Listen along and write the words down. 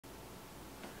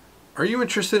Are you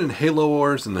interested in Halo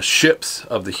Wars and the ships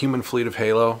of the human fleet of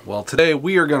Halo? Well, today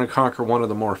we are going to conquer one of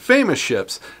the more famous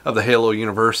ships of the Halo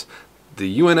universe,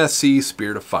 the UNSC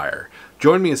Spirit of Fire.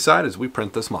 Join me aside as we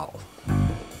print this model.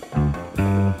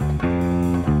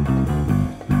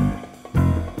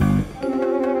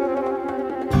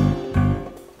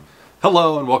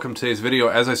 Hello and welcome to today's video.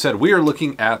 As I said, we are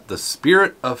looking at the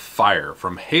Spirit of Fire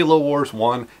from Halo Wars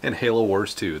 1 and Halo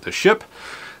Wars 2. The ship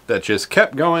that just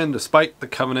kept going despite the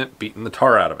Covenant beating the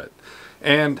tar out of it.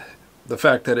 And the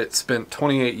fact that it spent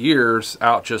 28 years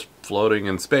out just floating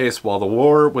in space while the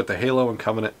war with the Halo and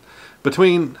Covenant,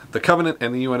 between the Covenant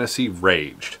and the UNSC,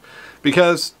 raged.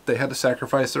 Because they had to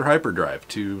sacrifice their hyperdrive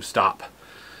to stop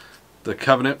the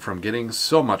Covenant from getting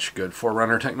so much good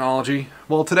Forerunner technology.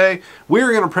 Well, today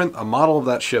we're going to print a model of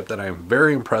that ship that I am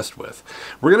very impressed with.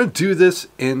 We're going to do this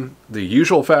in the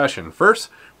usual fashion. First,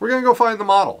 we're going to go find the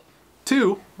model.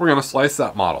 2, we're going to slice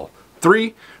that model.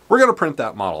 3, we're going to print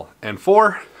that model. And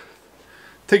 4,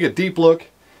 take a deep look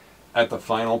at the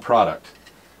final product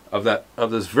of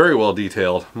this very well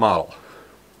detailed model.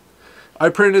 I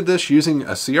printed this using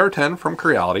a CR10 from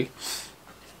Creality.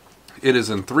 It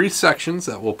is in 3 sections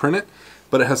that will print it,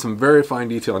 but it has some very fine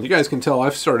detail. And you guys can tell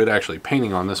I've started actually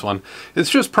painting on this one.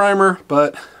 It's just primer,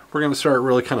 but we're going to start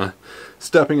really kind of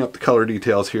stepping up the color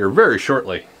details here very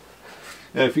shortly.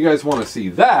 And if you guys want to see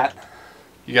that,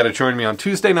 you got to join me on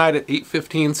Tuesday night at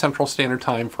 8:15 Central Standard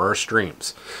Time for our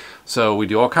streams. So we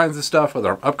do all kinds of stuff,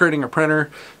 whether I'm upgrading a printer,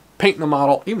 painting a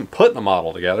model, even putting a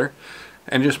model together,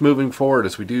 and just moving forward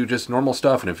as we do just normal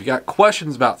stuff. And if you got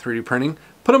questions about 3D printing,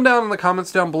 put them down in the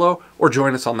comments down below or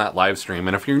join us on that live stream.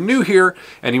 And if you're new here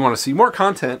and you want to see more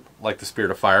content like the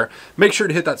Spirit of Fire, make sure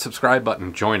to hit that subscribe button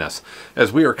and join us,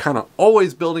 as we are kind of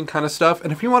always building kind of stuff.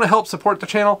 And if you want to help support the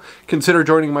channel, consider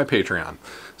joining my Patreon.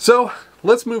 So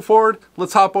let's move forward,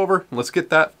 let's hop over, and let's get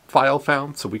that file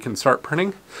found so we can start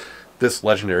printing this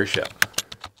legendary ship.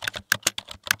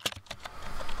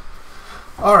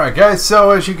 Alright guys, so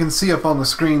as you can see up on the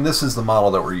screen, this is the model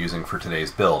that we're using for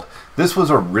today's build. This was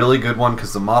a really good one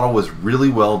because the model was really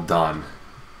well done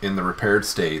in the repaired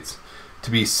states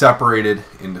to be separated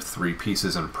into 3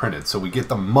 pieces and printed. So we get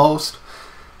the most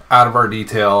out of our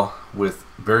detail with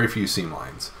very few seam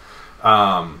lines.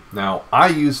 Now, I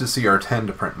used a CR10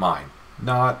 to print mine.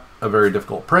 Not a very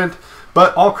difficult print,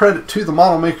 but all credit to the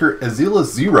model maker Azila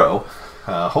Zero,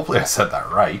 hopefully I said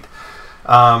that right,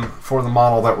 for the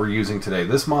model that we're using today.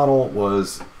 This model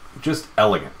was just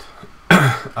elegant.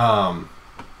 I'm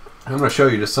going to show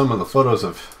you just some of the photos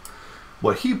of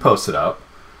what he posted up.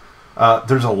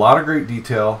 There's a lot of great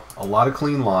detail, a lot of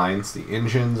clean lines, the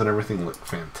engines and everything look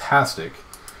fantastic.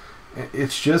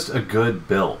 It's just a good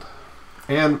build.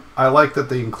 And I like that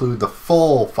they include the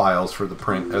full files for the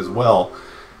print as well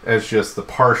as just the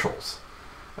partials.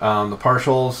 The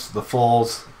partials, the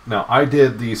fulls. Now, I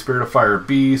did the Spirit of Fire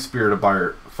B, Spirit of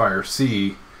Fire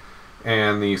C,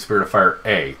 and the Spirit of Fire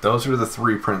A. Those are the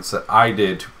 3 prints that I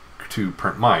did to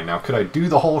print mine. Now, could I do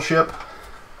the whole ship?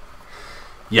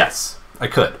 Yes, I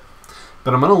could.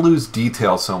 But I'm going to lose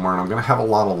detail somewhere, and I'm going to have a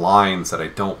lot of lines that I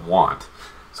don't want.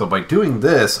 So by doing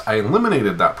this, I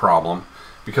eliminated that problem.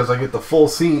 Because I get the full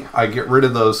seam, I get rid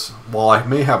of those. While I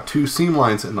may have 2 seam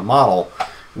lines in the model,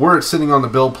 where it's sitting on the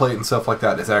build plate and stuff like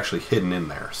that is actually hidden in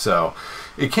there. So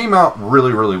it came out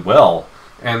really, really well.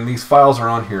 And these files are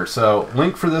on here. So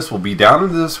link for this will be down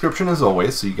in the description as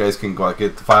always, so you guys can go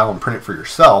get the file and print it for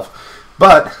yourself.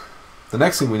 But the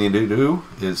next thing we need to do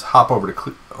is hop over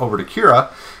to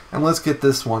Cura, and let's get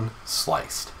this one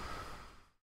sliced.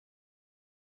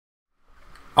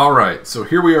 All right, so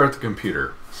here we are at the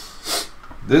computer.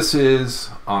 This is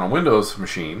on a Windows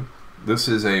machine. This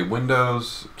is a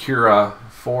Windows Cura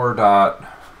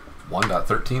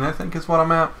 4.1.13, I think is what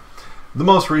I'm at. The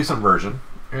most recent version.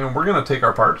 And we're going to take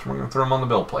our parts and we're going to throw them on the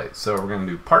build plate. So we're going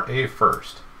to do part A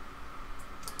first.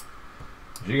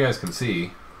 As you guys can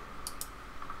see,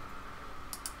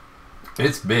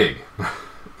 it's big.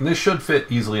 And this should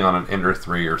fit easily on an Ender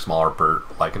 3 or smaller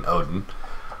pert like an Odin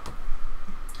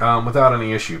without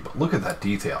any issue. But look at that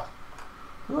detail.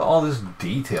 Look at all this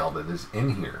detail that is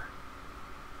in here.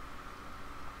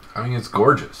 I mean, it's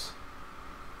gorgeous.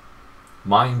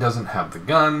 Mine doesn't have the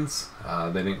guns.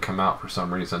 They didn't come out for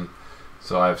some reason.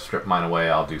 So I've stripped mine away.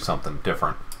 I'll do something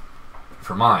different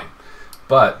for mine.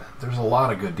 But there's a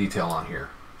lot of good detail on here.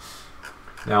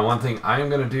 Now, one thing I am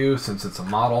going to do, since it's a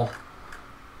model,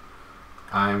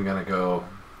 I'm going to go...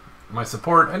 My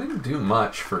support, I didn't do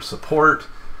much for support.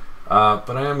 But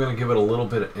I am going to give it a little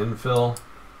bit of infill.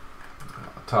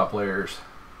 Top layers.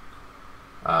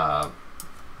 I'm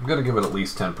going to give it at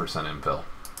least 10% infill.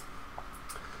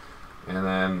 And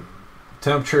then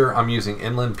Temperature, I'm using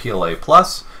Inland PLA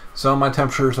Plus, so my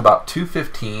temperature is about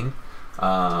 215.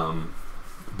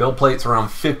 Build plate's around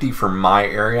 50 for my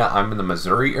area. I'm in the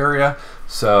Missouri area,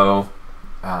 so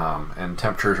and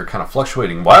temperatures are kind of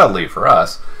fluctuating wildly for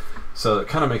us, so it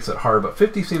kind of makes it hard, but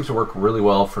 50 seems to work really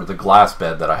well for the glass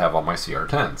bed that I have on my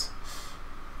CR10s.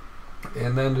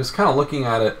 And then just kind of looking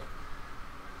at it,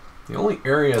 the only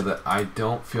area that I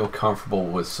don't feel comfortable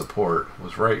with support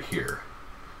was right here.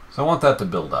 So I want that to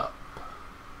build up.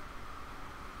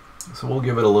 So we'll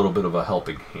give it a little bit of a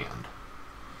helping hand.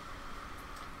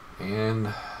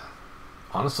 And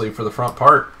honestly, for the front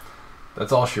part,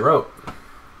 that's all she wrote.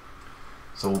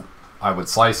 So I would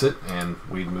slice it and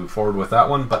we'd move forward with that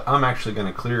one, but I'm actually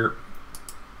going to clear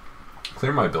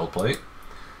my build plate.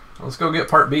 Let's go get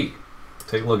part B.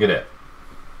 Take a look at it.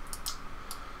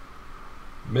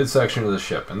 Midsection of the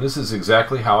ship, and this is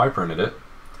exactly how I printed it.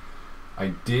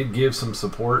 I did give some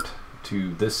support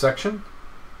to this section,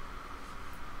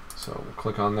 so we'll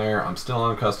click on there. I'm still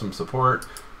on custom support,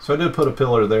 so I did put a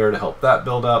pillar there to help that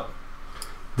build up.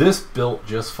 This built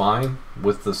just fine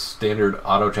with the standard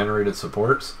auto-generated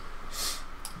supports,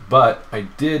 but I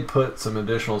did put some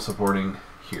additional supporting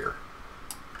here.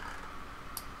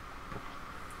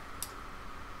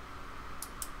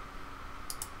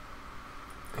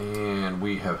 And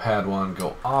we have had one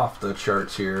go off the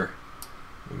charts here.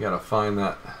 We got to find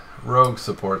that rogue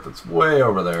support that's way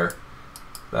over there.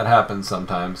 That happens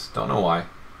sometimes, don't know why.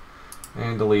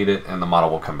 And delete it, and the model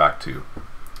will come back to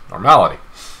normality.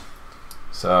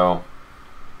 So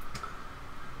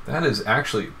that is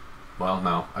actually, well,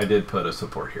 no, I did put a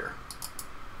support here.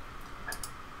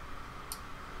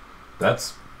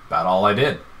 That's about all I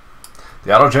did.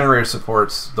 The auto generator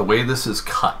supports, the way this is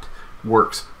cut,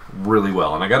 works really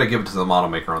well, and I got to give it to the model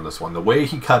maker on this one. The way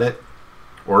he cut it,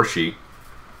 or she,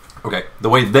 okay, the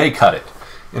way they cut it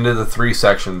into the 3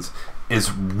 sections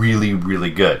is really, really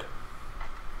good.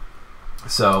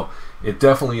 So it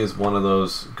definitely is one of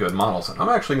those good models. And I'm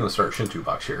actually going to start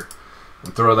Citubox here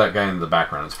and throw that guy into the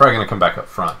background. It's probably going to come back up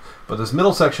front, but this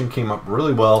middle section came up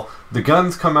really well. The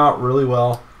guns come out really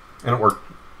well, and it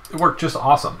worked just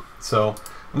awesome. So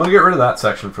I'm going to get rid of that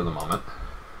section for the moment.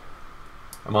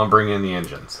 I'm going to bring in the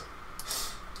engines.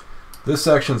 This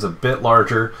section's a bit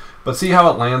larger, but see how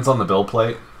it lands on the build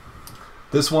plate?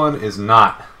 This one is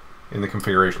not in the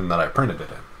configuration that I printed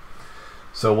it in.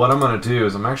 So what I'm going to do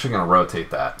is I'm actually going to rotate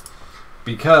that,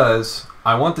 because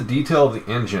I want the detail of the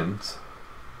engines,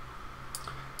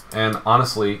 and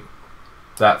honestly,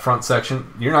 that front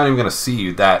section, you're not even going to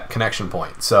see that connection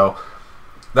point. So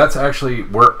that's actually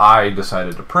where I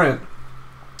decided to print,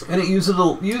 and it used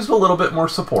a little bit more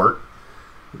support.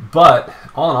 But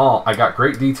all in all, I got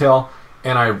great detail,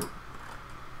 and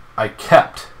I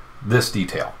kept this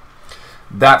detail.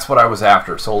 That's what I was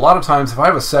after. So a lot of times, if I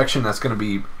have a section that's going to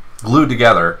be glued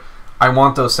together, I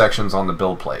want those sections on the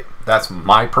build plate. That's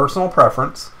my personal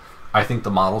preference. I think the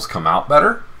models come out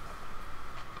better,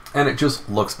 and it just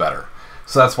looks better.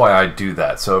 So that's why I do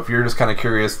that. So if you're just kind of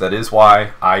curious, that is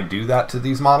why I do that to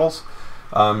these models,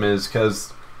 is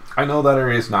because I know that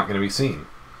area is not going to be seen.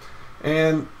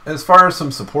 And as far as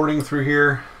some supporting through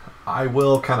here, I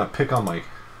will kind of pick on my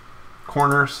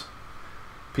corners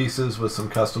pieces with some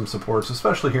custom supports,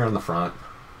 especially here in the front.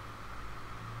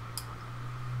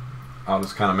 I'll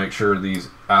just kind of make sure these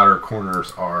outer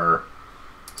corners are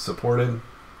supported.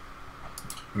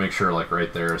 Make sure like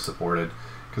right there is supported,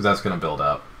 because that's going to build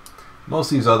up.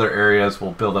 Most of these other areas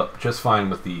will build up just fine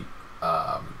with the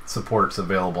supports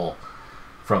available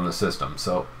from the system.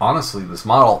 So honestly, this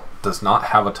model does not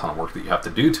have a ton of work that you have to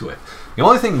do to it. The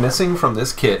only thing missing from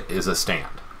this kit is a stand.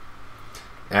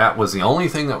 That was the only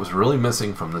thing that was really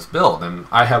missing from this build, and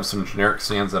I have some generic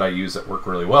stands that I use that work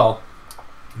really well,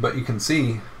 but you can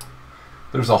see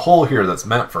there's a hole here that's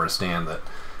meant for a stand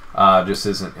that just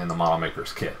isn't in the model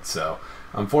maker's kit. So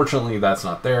unfortunately that's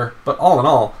not there, but all in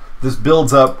all, this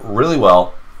builds up really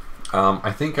well.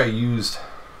 I think I used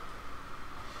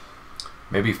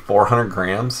maybe 400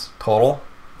 grams total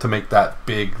to make that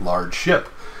big, large ship.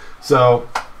 So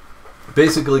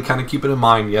basically, kind of keep it in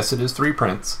mind, yes, it is 3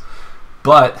 prints,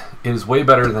 but it is way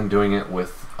better than doing it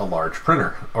with a large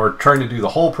printer, or trying to do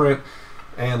the whole print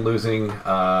and losing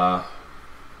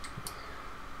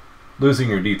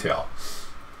your detail.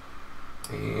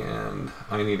 And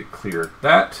I need to clear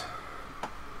that.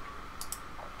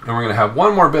 And we're going to have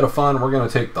one more bit of fun. We're going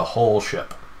to take the whole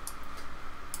ship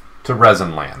to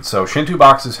resin land. So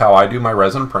Citubox is how I do my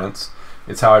resin prints.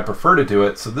 It's how I prefer to do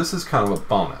it, so this is kind of a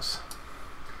bonus.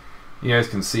 You guys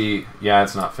can see, yeah,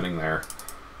 it's not fitting there.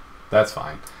 That's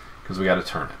fine, because we got to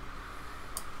turn it.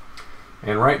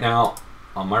 And right now,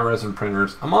 on my resin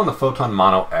printers, I'm on the Photon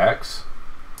Mono X.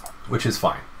 which is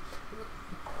fine.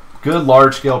 Good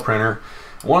large scale printer.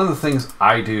 One of the things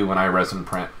I do when I resin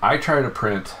print, I try to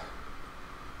print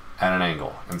at an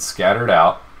angle and scatter it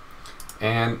out.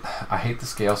 And I hate the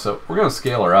scale, so we're going to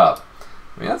scale her up.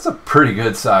 I mean, that's a pretty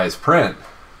good size print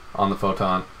on the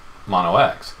Photon Mono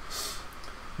X.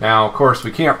 Now, of course,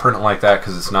 we can't print it like that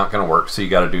because it's not going to work, so you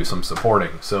got to do some supporting.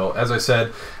 So, as I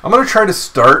said, I'm going to try to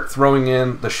start throwing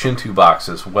in the Citubox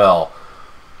as well.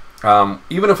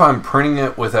 Even if I'm printing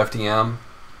it with FDM,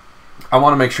 I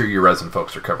want to make sure your resin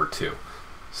folks are covered too.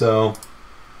 So,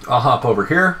 I'll hop over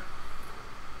here.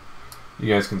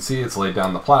 You guys can see it's laid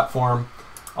down the platform.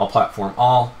 I'll platform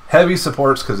all. Heavy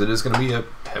supports because it is going to be a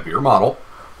heavier model.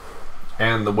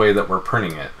 And the way that we're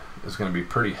printing it is going to be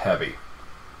pretty heavy.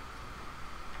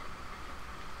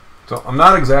 So I'm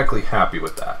not exactly happy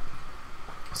with that.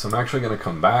 So I'm actually going to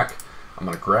come back. I'm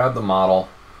going to grab the model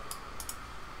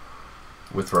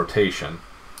with rotation.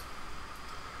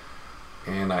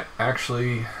 And I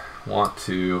actually want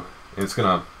to, and it's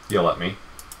going to yell at me.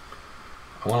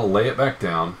 I want to lay it back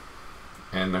down.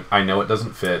 And I know it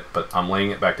doesn't fit, but I'm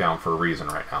laying it back down for a reason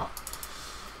right now.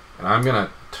 And I'm going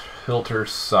to tilt her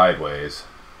sideways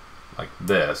like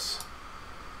this.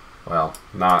 Well,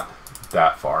 not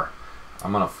that far.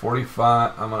 I'm going to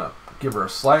 45, I'm going to give her a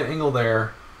slight angle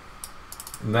there.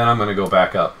 And then I'm going to go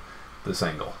back up this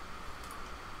angle.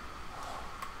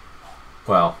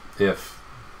 Well, if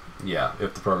the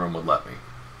program would let me.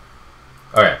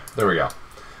 Okay, there we go.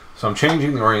 So I'm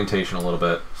changing the orientation a little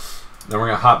bit. Then we're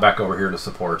going to hop back over here to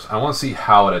supports. I want to see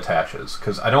how it attaches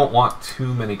because I don't want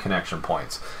too many connection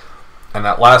points. And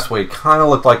that last way kind of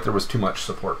looked like there was too much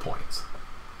support points.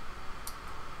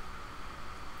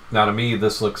 Now to me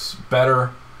this looks better,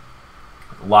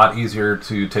 a lot easier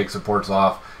to take supports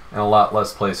off, and a lot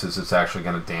less places it's actually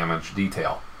going to damage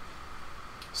detail.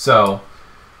 So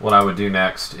what I would do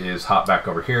next is hop back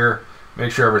over here,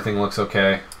 make sure everything looks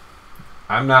okay.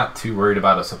 I'm not too worried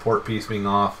about a support piece being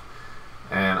off.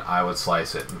 And I would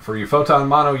slice it. And for you Photon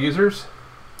Mono users,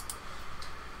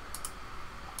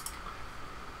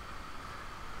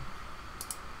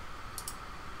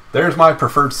 there's my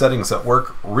preferred settings that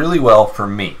work really well for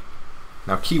me.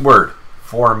 Now, keyword,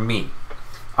 for me.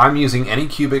 I'm using any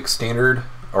cubic standard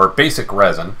or basic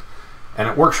resin, and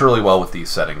it works really well with these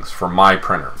settings for my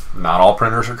printer. Not all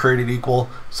printers are created equal,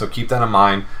 so keep that in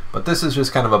mind, but this is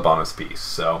just kind of a bonus piece.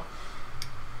 So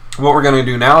what we're going to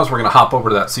do now is we're going to hop over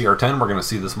to that CR10. We're going to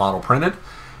see this model printed,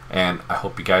 and I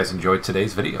hope you guys enjoyed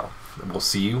today's video. We'll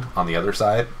see you on the other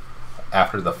side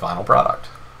after the final product.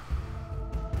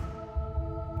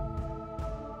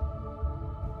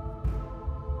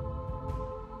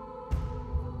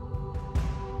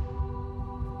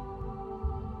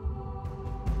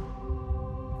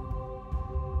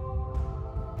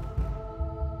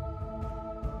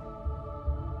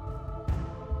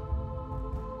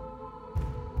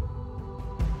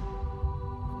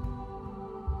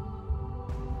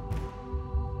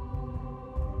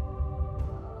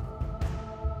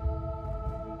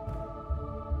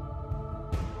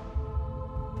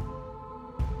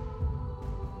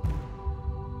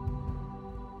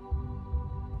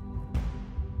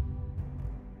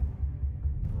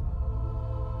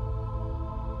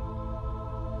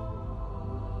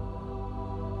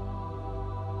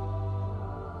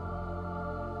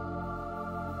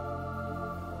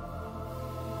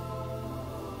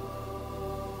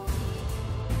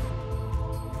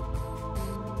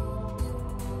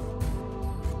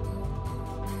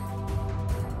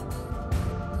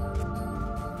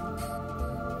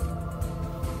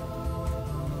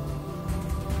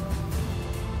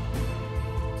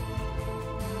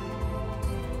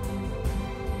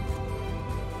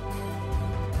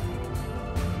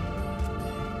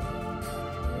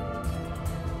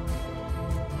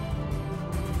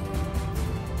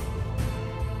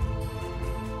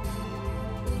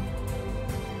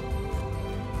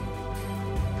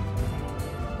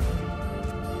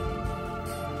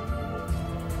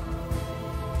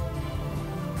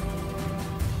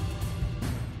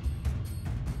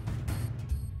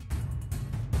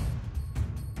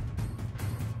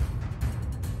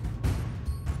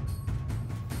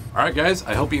 Alright guys,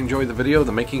 I hope you enjoyed the video,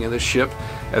 the making of this ship,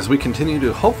 as we continue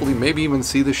to hopefully maybe even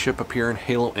see the ship appear in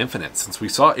Halo Infinite. Since we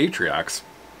saw Atriox,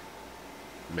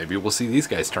 maybe we'll see these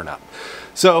guys turn up.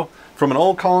 So, from an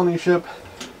old colony ship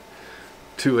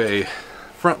to a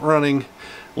front-running,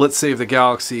 let's save the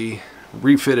galaxy,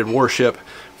 refitted warship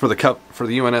for the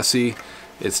UNSC,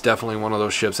 it's definitely one of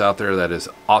those ships out there that is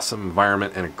awesome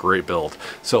environment and a great build.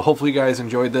 So hopefully you guys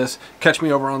enjoyed this. Catch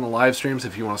me over on the live streams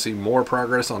if you want to see more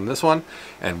progress on this one,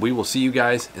 and we will see you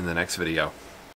guys in the next video.